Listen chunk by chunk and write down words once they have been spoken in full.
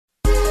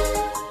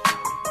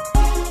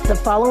The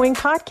following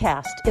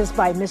podcast is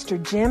by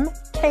Mr. Jim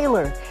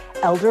Kaler,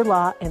 elder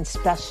law and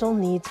special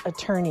needs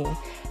attorney,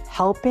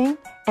 helping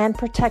and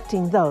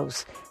protecting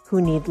those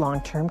who need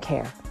long-term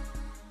care.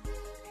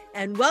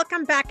 And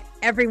welcome back,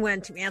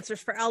 everyone, to Answers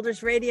for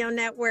Elders Radio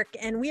Network.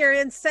 And we are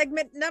in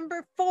segment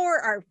number 4,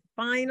 our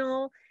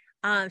final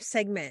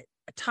segment,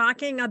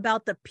 talking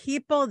about the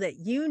people that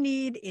you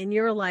need in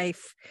your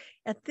life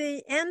at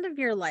the end of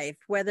your life,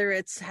 whether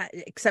it's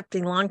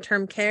accepting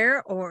long-term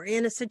care or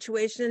in a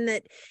situation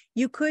that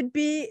you could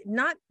be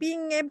not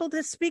being able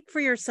to speak for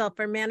yourself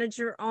or manage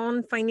your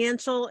own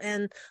financial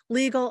and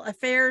legal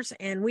affairs.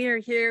 And we are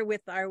here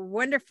with our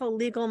wonderful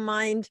legal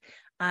mind,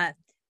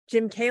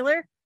 Jim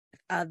Kaler,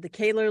 of the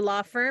Kaler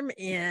Law Firm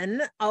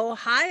in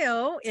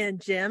Ohio. And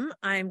Jim,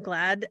 I'm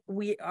glad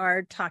we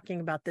are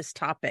talking about this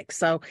topic.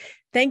 So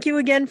thank you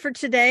again for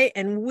today.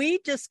 And we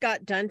just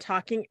got done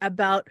talking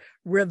about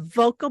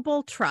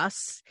revocable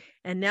trusts.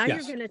 And now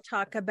You're going to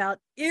talk about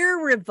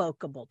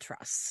irrevocable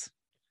trusts.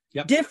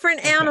 Yep.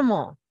 Different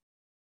animal.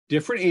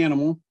 Different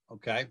animal.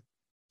 Okay.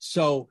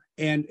 So,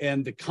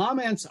 and the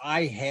comments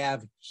I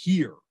have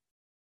here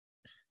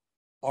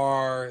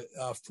are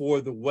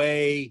for the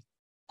way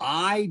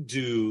I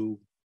do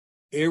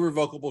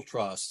irrevocable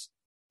trusts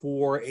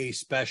for a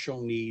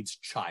special needs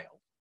child.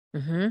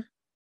 Mm-hmm.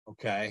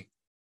 Okay.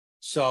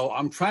 So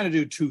I'm trying to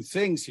do two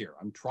things here.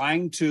 I'm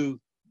trying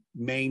to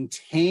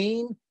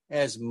maintain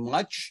as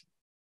much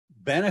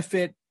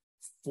benefit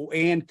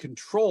and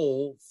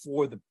control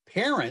for the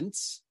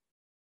parents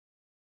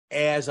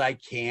as I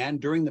can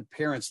during the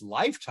parents'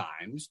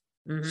 lifetimes.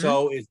 Mm-hmm.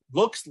 So it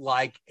looks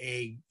like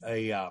a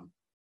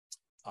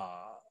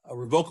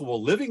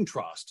revocable living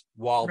trust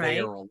while they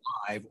are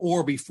alive,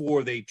 or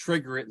before they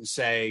trigger it and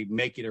say,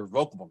 make it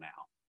irrevocable now.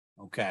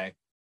 Okay.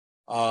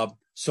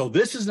 So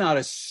this is not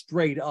a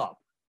straight up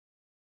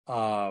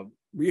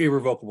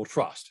irrevocable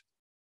trust.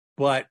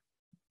 But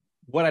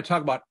what I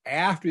talk about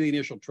after the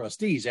initial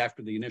trustees,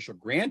 after the initial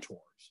grantors,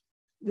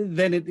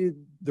 then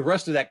the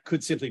rest of that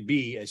could simply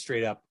be a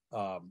straight up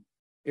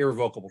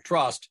irrevocable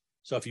trust.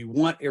 So if you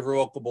want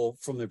irrevocable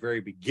from the very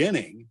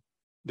beginning,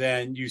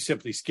 then you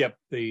simply skip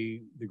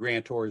the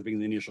grantors being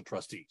the initial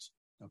trustees.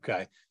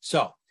 Okay.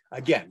 So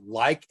again,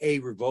 like a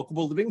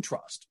revocable living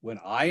trust, when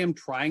I am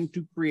trying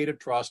to create a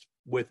trust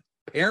with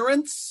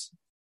parents'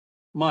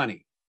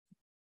 money,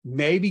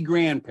 maybe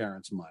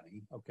grandparents'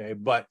 money, okay,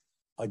 but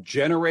a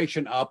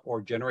generation up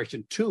or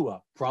generation 2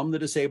 up from the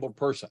disabled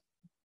person,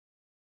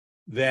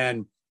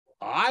 then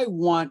I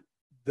want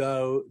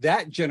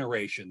that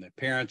generation, the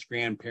parents,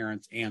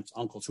 grandparents, aunts,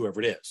 uncles,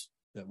 whoever it is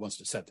that wants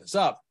to set this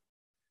up,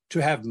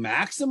 to have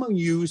maximum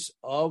use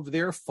of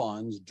their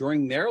funds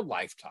during their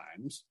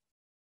lifetimes,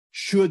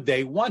 should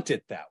they want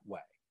it that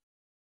way.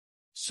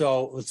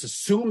 So let's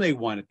assume they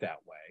want it that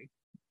way.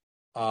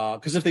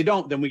 Because if they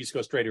don't, then we just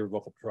go straight to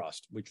irrevocable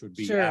trust, which would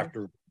be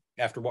after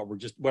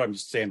what I'm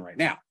just saying right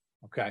now.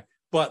 Okay.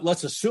 But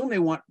let's assume they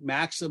want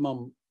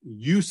maximum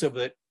use of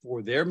it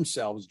for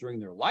themselves during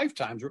their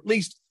lifetimes, or at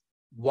least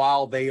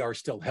while they are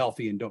still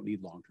healthy and don't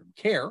need long-term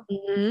care.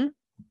 Mm-hmm.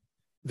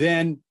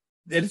 Then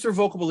it's a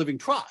revocable living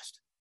trust.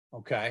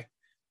 Okay.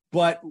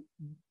 But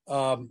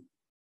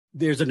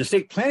there's an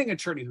estate planning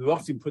attorney who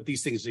helps him put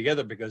these things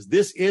together, because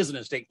this is an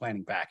estate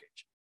planning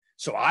package.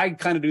 So I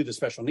kind of do the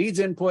special needs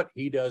input.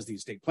 He does the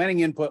estate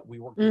planning input. We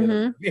work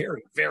together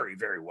very, very,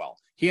 very well.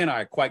 He and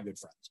I are quite good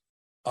friends,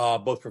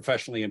 both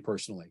professionally and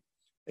personally.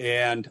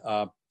 And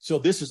so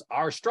this is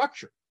our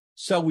structure.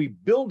 So we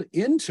build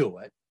into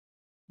it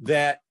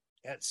that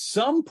at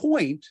some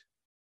point,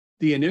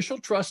 the initial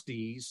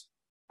trustees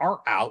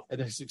are out and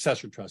the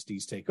successor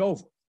trustees take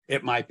over.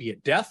 It might be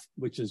at death,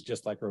 which is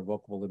just like a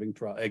revocable living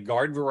trust, a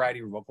garden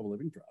variety revocable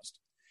living trust.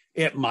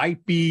 It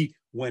might be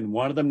when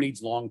one of them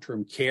needs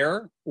long-term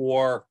care,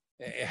 or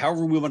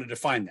however we want to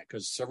define that,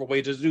 because several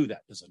ways to do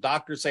that. Does a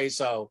doctor say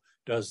so?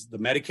 Does the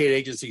Medicaid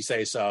agency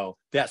say so?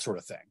 That sort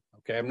of thing.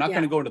 Okay. I'm not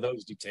going to go into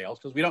those details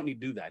because we don't need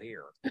to do that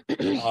here.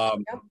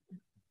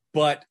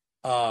 But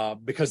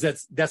because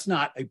that's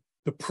not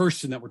the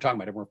person that we're talking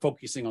about. And we're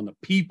focusing on the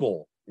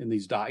people in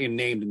these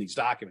named in these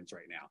documents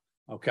right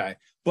now. Okay.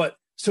 But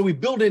so we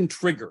build in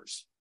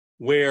triggers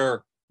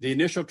where the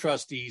initial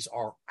trustees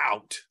are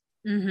out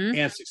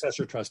and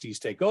successor trustees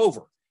take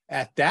over.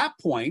 At that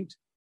point,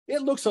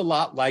 it looks a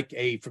lot like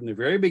from the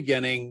very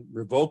beginning,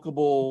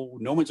 revocable,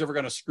 no one's ever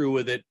going to screw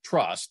with it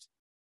trust.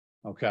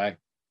 Okay.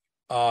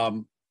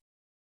 One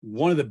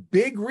of the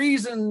big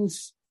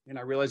reasons, and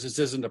I realize this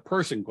isn't a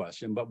person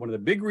question, but one of the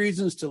big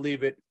reasons to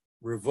leave it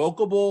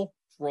revocable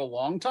for a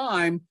long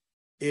time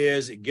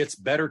is it gets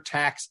better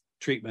tax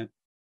treatment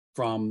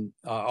from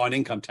on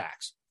income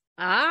tax.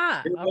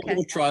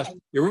 Irrevocable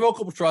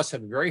trusts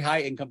have a very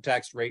high income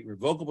tax rate.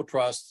 Revocable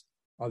trusts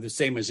are the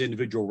same as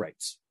individual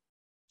rates.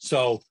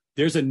 So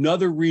there's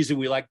another reason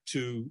we like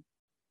to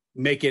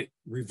make it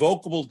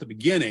revocable at the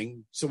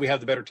beginning, so we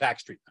have the better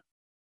tax treatment.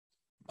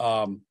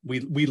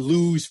 We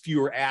lose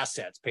fewer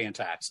assets paying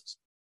taxes.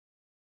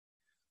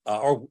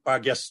 Or I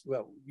guess,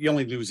 you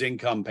only lose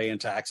income paying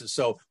taxes.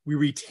 So we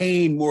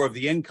retain more of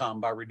the income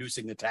by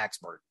reducing the tax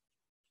burden.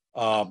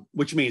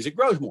 which means it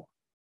grows more.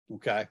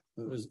 Okay,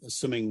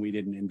 assuming we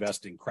didn't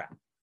invest in crap.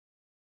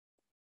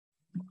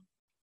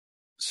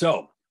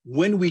 So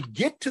when we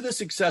get to the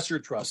successor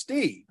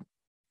trustee,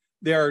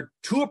 there are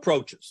two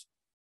approaches,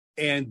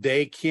 and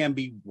they can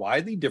be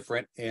widely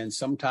different. And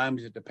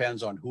sometimes it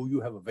depends on who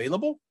you have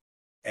available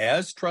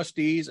as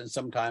trustees, and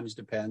sometimes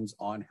depends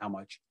on how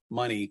much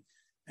money,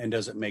 and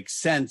does it make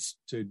sense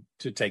to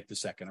take the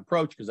second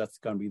approach, because that's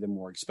going to be the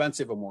more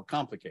expensive or more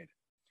complicated.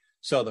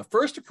 So the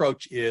first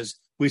approach is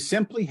we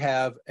simply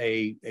have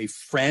a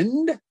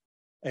friend,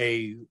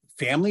 a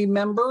family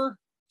member,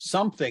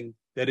 something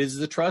that is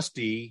the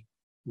trustee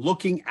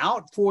looking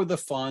out for the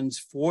funds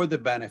for the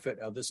benefit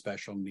of the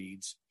special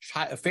needs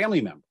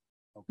family member.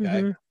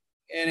 Okay.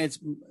 And it's,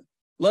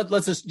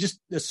 let's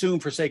just assume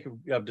for sake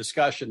of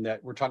discussion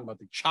that we're talking about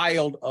the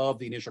child of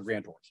the initial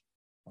grantors.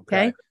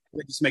 Okay.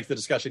 It just makes the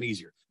discussion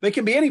easier. But it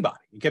can be anybody.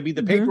 It can be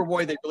the paper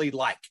boy they really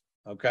like.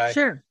 Okay.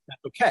 Sure.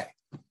 That's okay.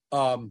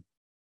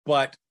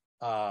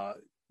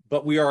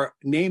 But we are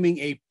naming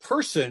a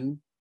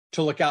person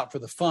to look out for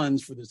the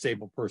funds for the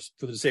disabled person,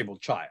 for the disabled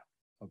child.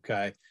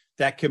 Okay.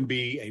 That can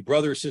be a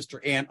brother,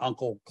 sister, aunt,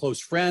 uncle, close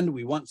friend.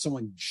 We want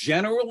someone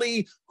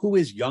generally who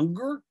is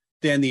younger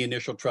than the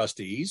initial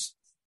trustees,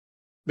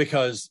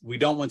 because we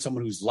don't want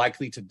someone who's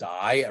likely to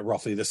die at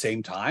roughly the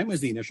same time as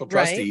the initial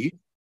trustee.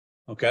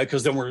 Right. Okay.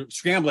 Because then we're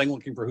scrambling,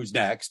 looking for who's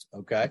next.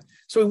 Okay.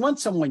 So we want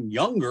someone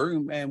younger,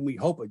 and we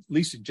hope at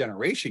least a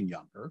generation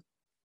younger.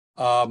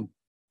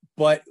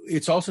 But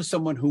it's also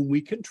someone whom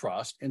we can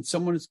trust, and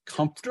someone who's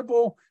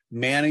comfortable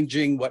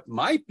managing what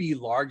might be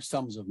large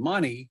sums of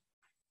money,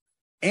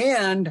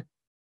 and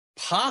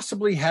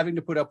possibly having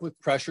to put up with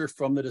pressure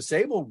from the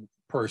disabled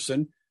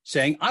person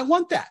saying, I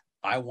want that.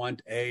 I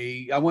want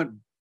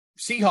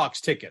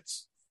Seahawks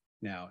tickets.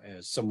 Now,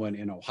 as someone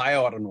in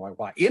Ohio, I don't know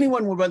why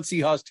anyone would want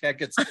Seahawks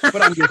tickets,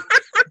 but I'm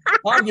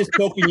just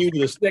poking you to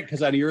the stick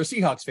because I know you're a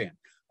Seahawks fan.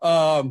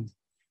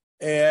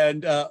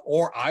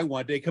 Or I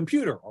want a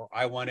computer, or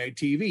I want a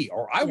TV,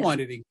 or I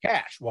want it in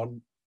cash. Well,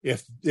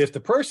 if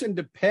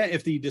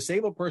the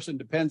disabled person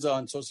depends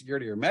on Social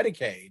Security or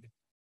Medicaid,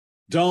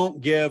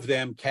 don't give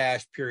them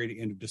cash, period,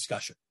 end of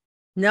discussion.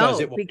 No,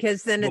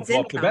 because then it's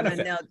income and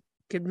they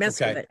could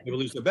mess with it. They will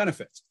lose their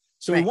benefits.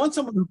 So we want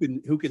someone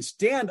who can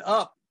stand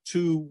up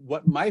to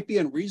what might be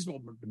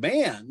unreasonable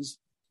demands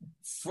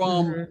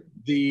from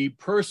the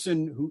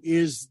person who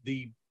is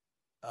the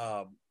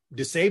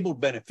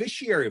disabled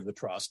beneficiary of the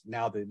trust.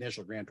 Now the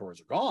initial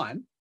grantors are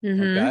gone.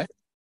 Okay.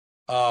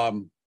 I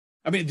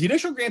mean, the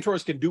initial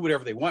grantors can do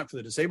whatever they want for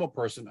the disabled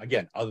person,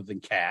 again, other than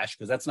cash,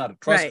 because that's not a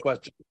trust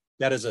question.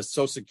 That is a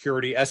Social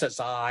Security,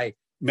 SSI,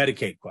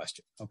 Medicaid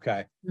question.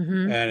 Okay.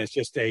 And it's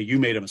just you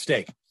made a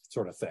mistake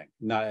sort of thing.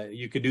 Now,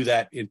 you could do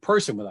that in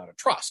person without a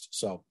trust.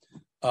 So,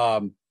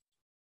 so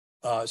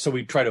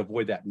we try to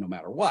avoid that no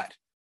matter what.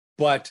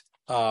 But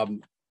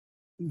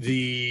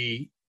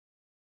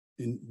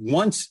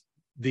once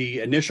the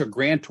initial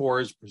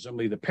grantors,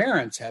 presumably the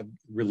parents, have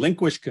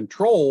relinquished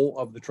control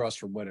of the trust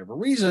for whatever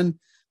reason,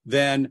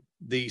 then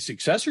the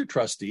successor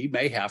trustee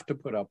may have to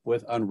put up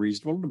with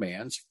unreasonable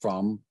demands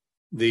from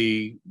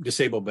the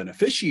disabled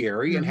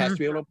beneficiary and has to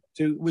be able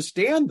to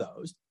withstand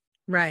those.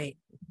 Right.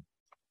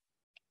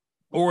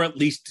 Or at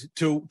least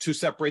to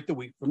separate the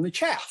wheat from the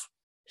chaff.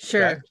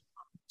 Sure. Okay?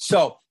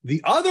 So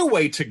the other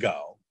way to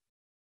go,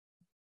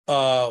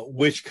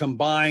 which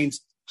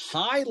combines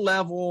high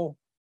level,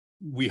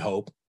 we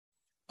hope,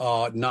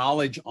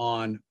 knowledge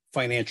on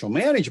financial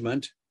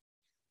management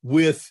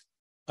with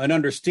an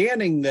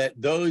understanding that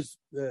those,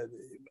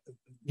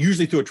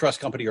 usually through a trust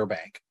company or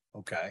bank,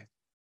 okay?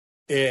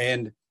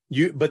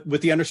 But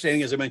with the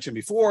understanding, as I mentioned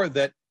before,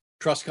 that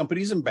trust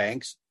companies and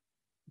banks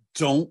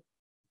don't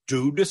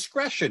do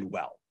discretion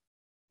well.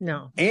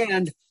 No.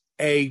 And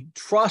a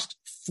trust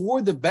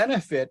for the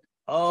benefit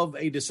of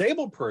a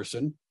disabled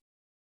person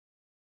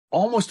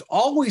almost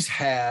always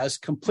has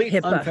complete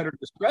HIPAA. Unfettered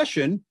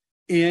discretion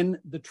in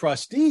the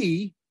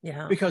trustee,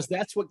 because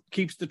that's what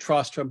keeps the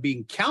trust from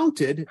being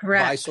counted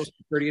by Social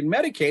Security and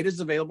Medicaid as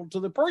available to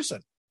the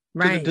person,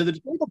 to the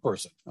disabled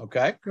person.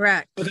 Okay.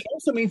 Correct. But it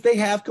also means they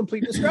have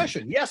complete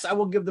discretion. Yes, I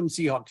will give them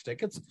Seahawks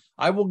tickets.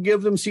 I will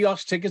give them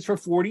Seahawks tickets for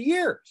 40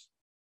 years.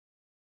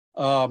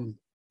 And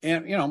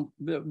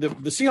the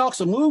Seahawks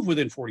will move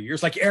within 40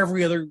 years, like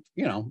every other,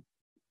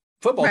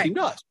 football team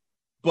does.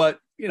 But,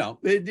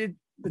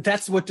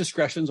 that's what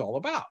discretion's all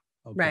about.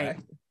 Okay. Right.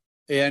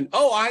 And,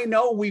 I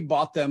know we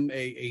bought them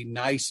a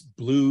nice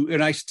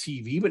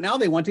TV, but now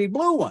they want a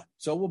blue one.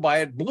 So we'll buy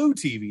a blue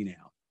TV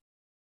now.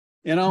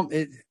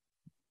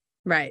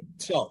 Right.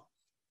 So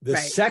the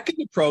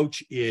second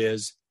approach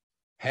is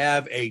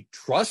have a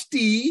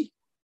trustee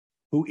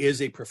who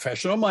is a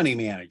professional money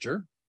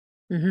manager,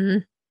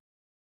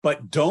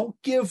 but don't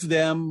give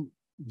them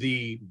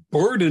the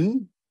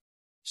burden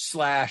 /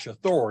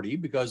 authority,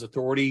 because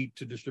authority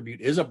to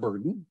distribute is a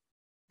burden,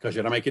 because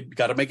you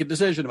got to make a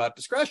decision about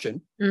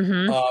discretion.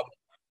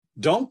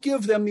 Don't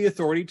give them the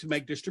authority to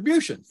make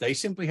distributions. They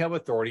simply have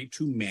authority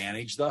to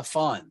manage the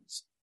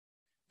funds,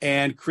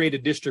 and create a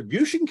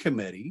distribution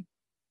committee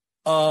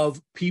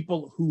of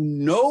people who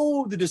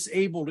know the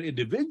disabled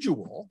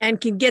individual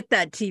and can get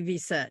that TV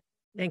set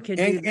and can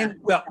do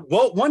that.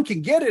 Well, one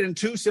can get it, and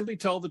two, simply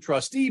tell the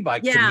trustee by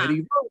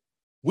committee vote.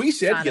 We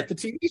said get the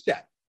TV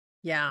set.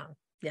 Yeah.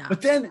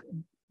 But then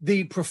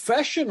the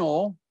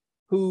professional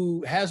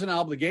who has an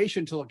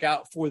obligation to look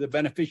out for the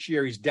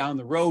beneficiaries down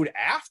the road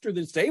after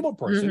the disabled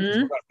person, because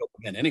we're going to fill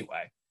them in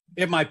anyway.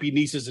 It might be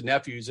nieces and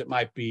nephews. It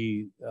might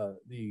be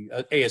the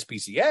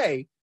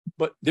ASPCA,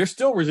 but they're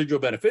still residual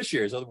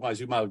beneficiaries. Otherwise,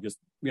 we might as well just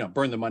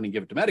burn the money and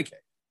give it to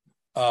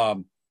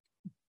Medicaid.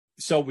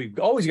 So we've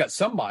always got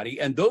somebody,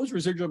 and those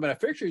residual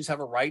beneficiaries have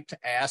a right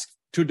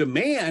to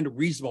demand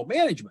reasonable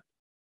management.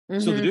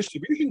 So the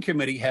distribution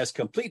committee has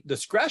complete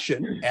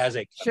discretion as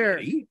a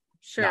committee,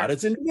 not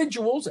as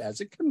individuals,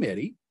 as a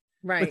committee.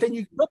 Right. But then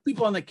you put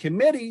people on the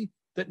committee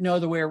that know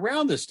the way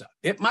around this stuff.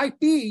 It might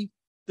be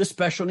the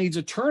special needs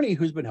attorney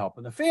who's been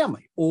helping the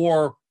family,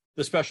 or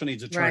the special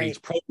needs attorney's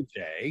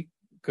protege,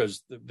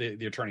 because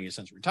the attorney is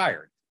since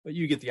retired. But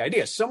you get the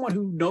idea. Someone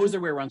who knows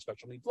their way around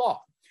special needs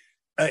law.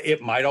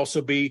 It might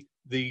also be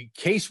the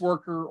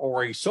caseworker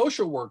or a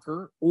social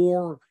worker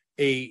or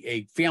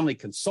a family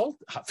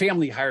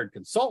hired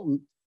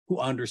consultant who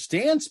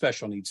understands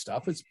special needs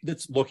stuff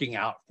that's looking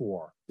out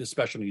for the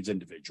special needs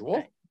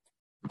individual.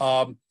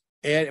 And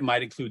it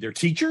might include their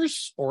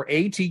teachers or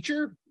a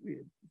teacher.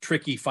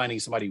 Tricky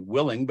finding somebody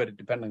willing, but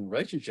depending on the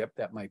relationship,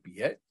 that might be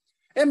it.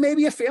 And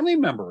maybe a family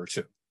member or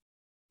two.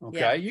 Okay.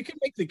 Yeah. You can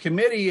make the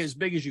committee as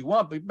big as you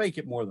want, but make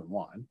it more than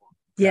one.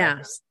 Okay?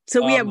 Yeah.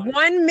 So we have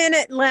 1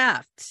 minute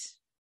left.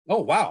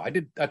 Oh, wow. I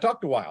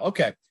talked a while.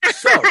 Okay.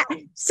 So,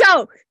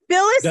 so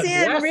fill us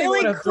in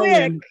really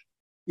quick.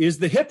 Is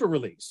the HIPAA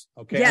release.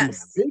 Okay.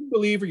 Yes. I'm a big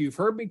believer. You've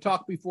heard me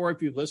talk before.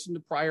 If you've listened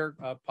to prior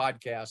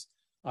podcasts,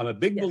 I'm a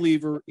big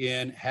believer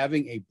in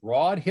having a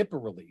broad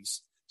HIPAA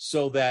release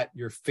so that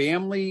your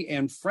family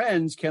and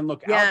friends can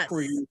look out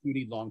for you if you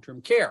need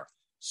long-term care.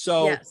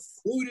 So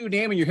who do you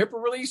name in your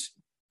HIPAA release?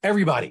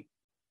 Everybody.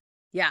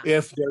 Yeah.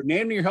 If they're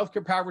named in your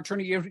healthcare power of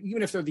attorney,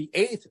 even if they're the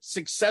eighth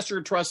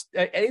successor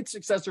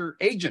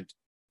agent,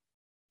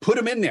 put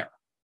them in there.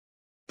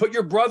 Put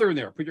your brother in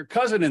there. Put your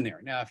cousin in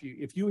there. Now,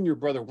 if you and your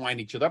brother wind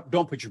each other up,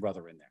 don't put your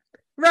brother in there.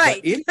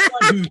 Right.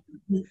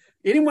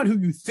 Anyone who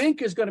you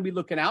think is going to be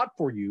looking out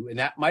for you, and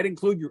that might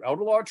include your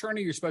elder law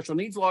attorney, your special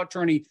needs law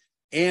attorney,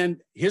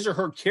 and his or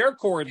her care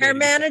coordinator. Care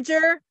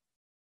manager.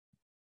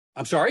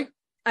 I'm sorry?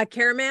 A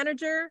care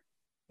manager.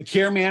 A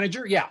care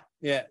manager. Yeah.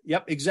 Yeah.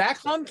 Yep.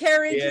 Exactly. Home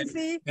care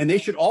agency. And they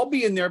should all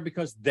be in there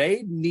because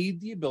they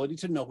need the ability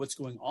to know what's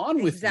going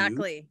on with you.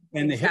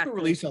 And the HIPAA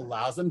release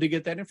allows them to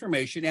get that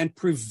information and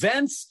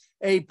prevents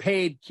a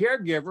paid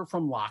caregiver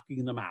from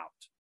locking them out.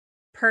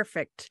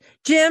 Perfect.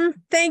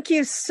 Jim, thank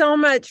you so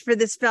much for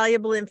this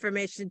valuable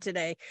information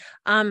today.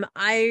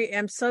 I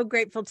am so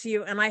grateful to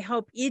you, and I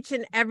hope each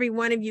and every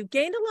one of you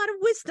gained a lot of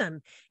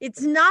wisdom.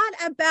 It's not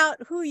about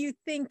who you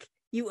think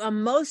you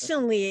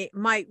emotionally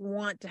might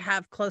want to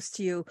have close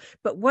to you,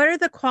 but what are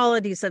the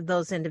qualities of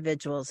those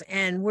individuals?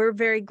 And we're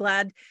very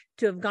glad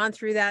to have gone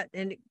through that,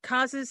 and it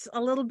causes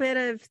a little bit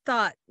of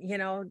thought,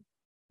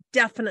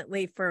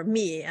 definitely for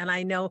me, and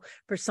I know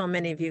for so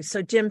many of you.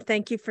 So Jim,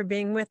 thank you for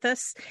being with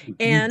us.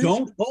 And you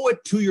don't owe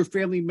it to your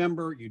family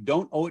member. You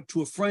don't owe it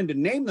to a friend to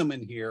name them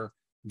in here.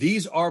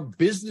 These are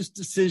business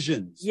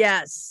decisions.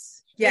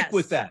 Yes. Stick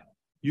with that.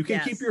 You can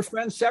keep your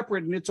friends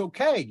separate, and it's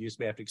okay. You just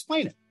may have to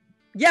explain it.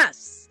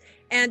 Yes.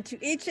 And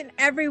to each and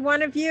every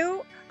one of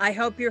you, I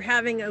hope you're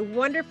having a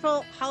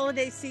wonderful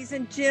holiday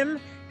season. Jim,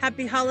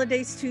 happy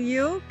holidays to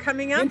you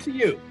coming up. And to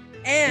you.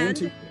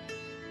 And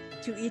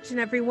to each and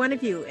every one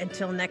of you,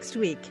 until next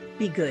week,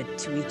 be good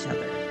to each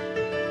other.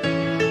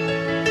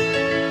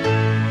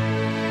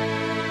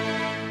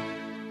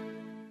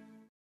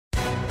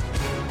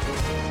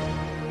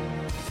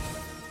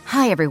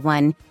 Hi,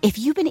 everyone. If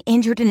you've been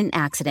injured in an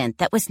accident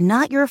that was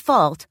not your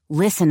fault,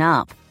 listen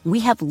up.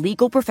 We have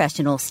legal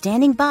professionals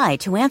standing by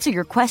to answer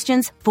your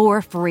questions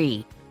for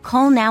free.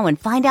 Call now and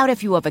find out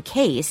if you have a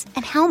case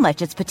and how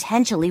much it's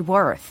potentially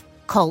worth.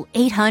 Call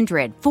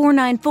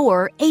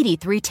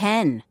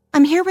 800-494-8310.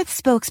 I'm here with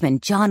spokesman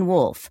John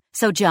Wolf.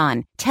 So,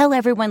 John, tell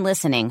everyone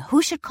listening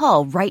who should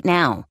call right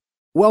now.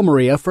 Well,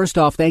 Maria, first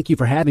off, thank you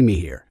for having me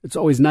here. It's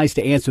always nice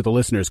to answer the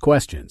listeners'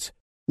 questions.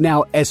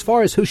 Now, as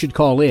far as who should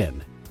call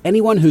in,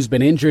 anyone who's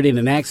been injured in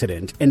an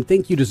accident and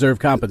think you deserve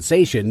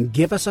compensation,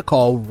 give us a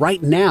call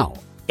right now.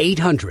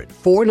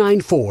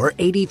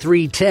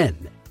 800-494-8310.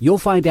 You'll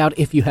find out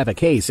if you have a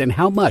case and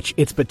how much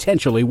it's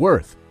potentially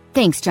worth.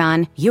 Thanks,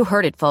 John. You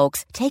heard it,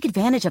 folks. Take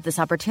advantage of this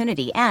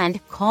opportunity and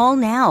call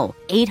now.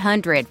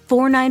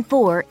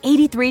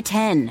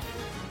 800-494-8310.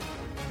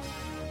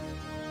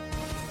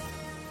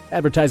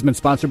 Advertisement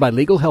sponsored by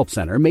Legal Help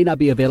Center. May not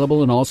be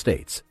available in all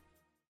states.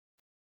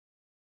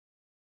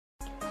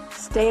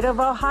 State of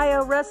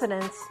Ohio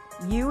residents,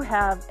 you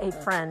have a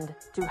friend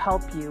to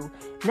help you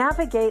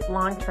navigate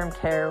long-term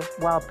care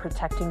while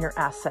protecting your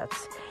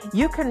assets.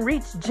 You can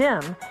reach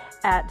Jim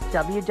at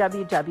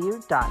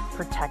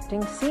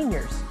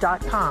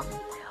www.protectingseniors.com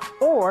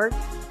or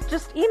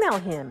just email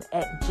him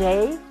at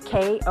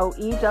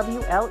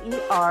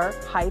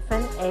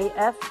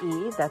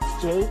jkoewler-afe, that's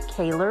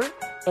jkaler,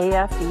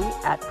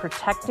 AFE, at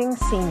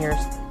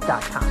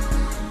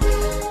protectingseniors.com.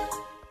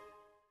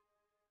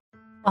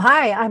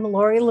 Hi, I'm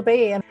Lori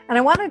LeBay, and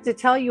I wanted to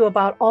tell you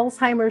about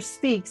Alzheimer's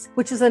Speaks,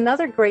 which is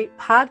another great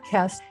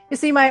podcast. You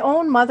see, my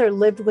own mother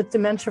lived with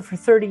dementia for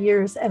 30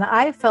 years, and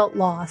I felt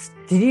lost.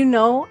 Did you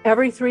know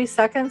every 3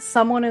 seconds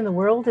someone in the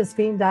world is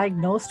being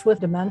diagnosed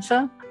with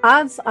dementia?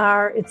 Odds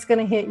are it's going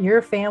to hit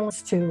your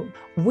families too.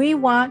 We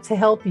want to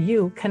help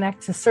you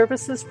connect to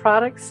services,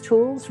 products,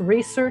 tools,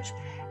 research,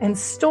 and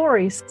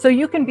stories so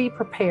you can be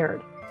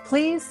prepared.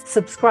 Please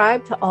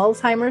subscribe to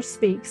Alzheimer's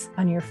Speaks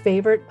on your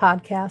favorite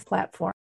podcast platform.